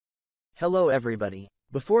Hello everybody.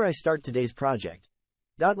 Before I start today's project,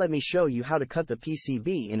 let me show you how to cut the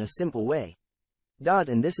PCB in a simple way.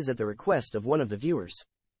 And this is at the request of one of the viewers.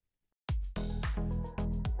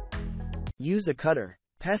 Use a cutter.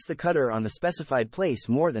 Pass the cutter on the specified place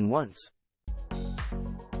more than once.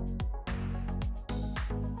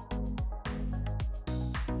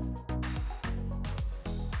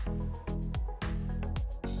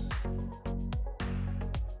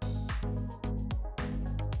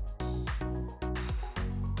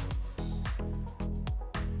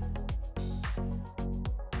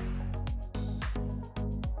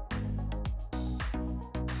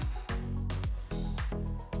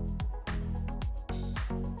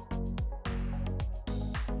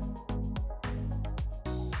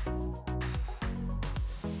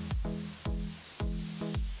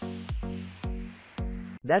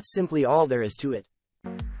 That's simply all there is to it.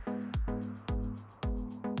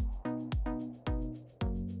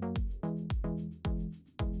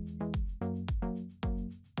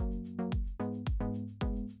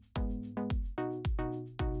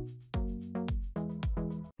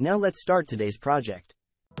 Now let's start today's project.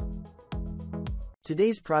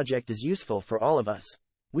 Today's project is useful for all of us.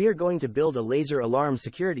 We are going to build a laser alarm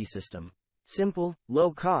security system. Simple,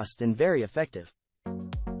 low cost and very effective.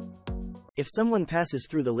 If someone passes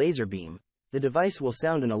through the laser beam, the device will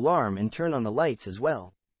sound an alarm and turn on the lights as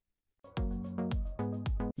well.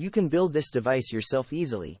 You can build this device yourself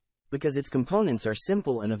easily, because its components are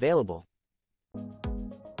simple and available.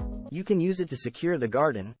 You can use it to secure the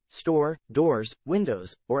garden, store, doors,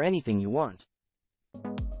 windows, or anything you want.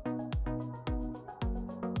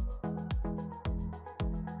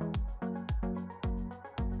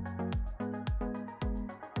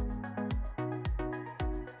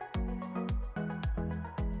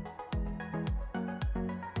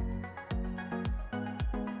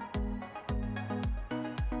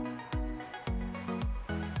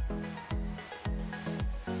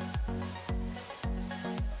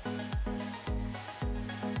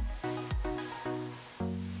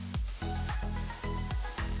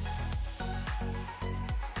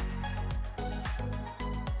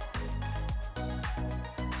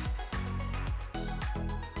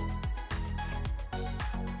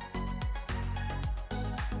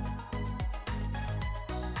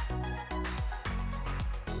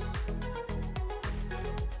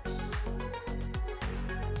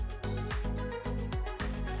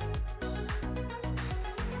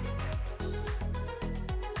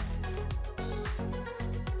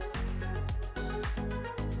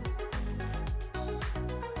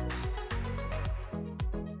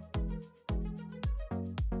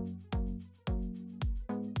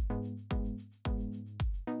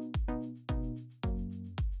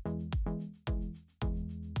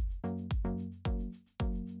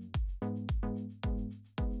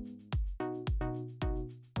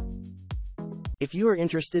 If you are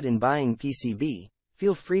interested in buying PCB,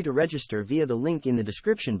 feel free to register via the link in the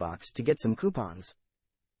description box to get some coupons.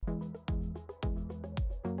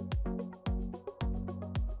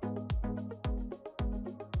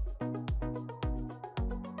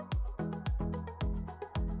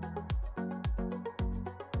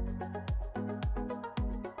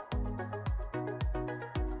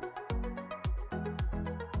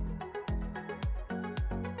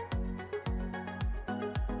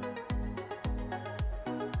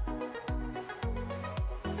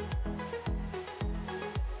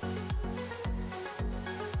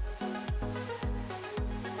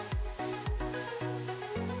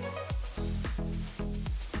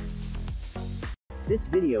 This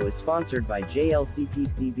video is sponsored by JLC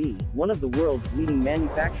PCB, one of the world's leading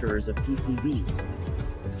manufacturers of PCBs.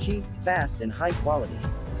 Cheap, fast and high quality.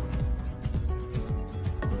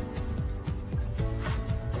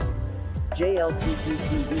 JLC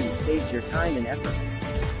PCB saves your time and effort.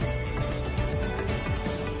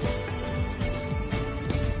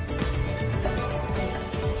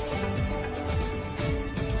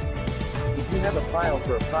 If you have a file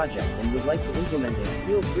for a project and would like to implement it,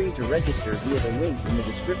 feel free to register via the link in the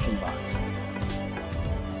description box.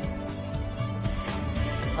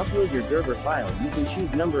 Upload your Gerber file. You can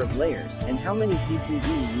choose number of layers, and how many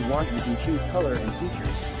PCB you want. You can choose color and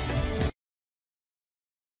features.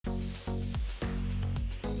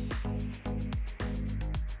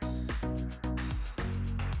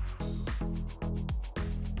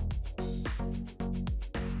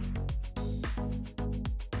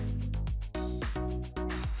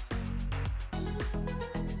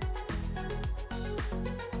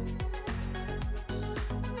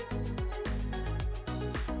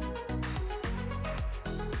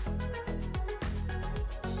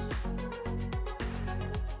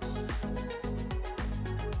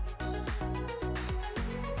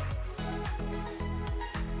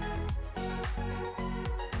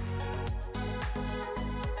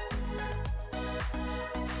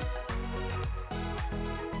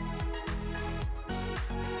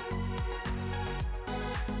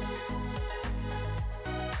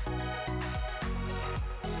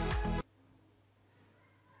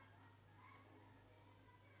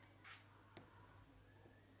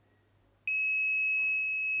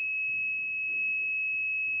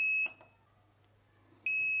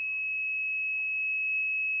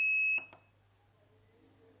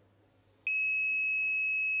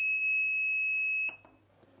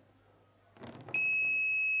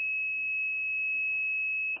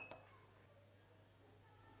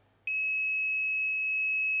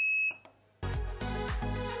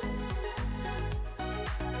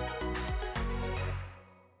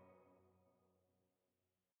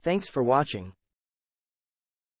 Thanks for watching.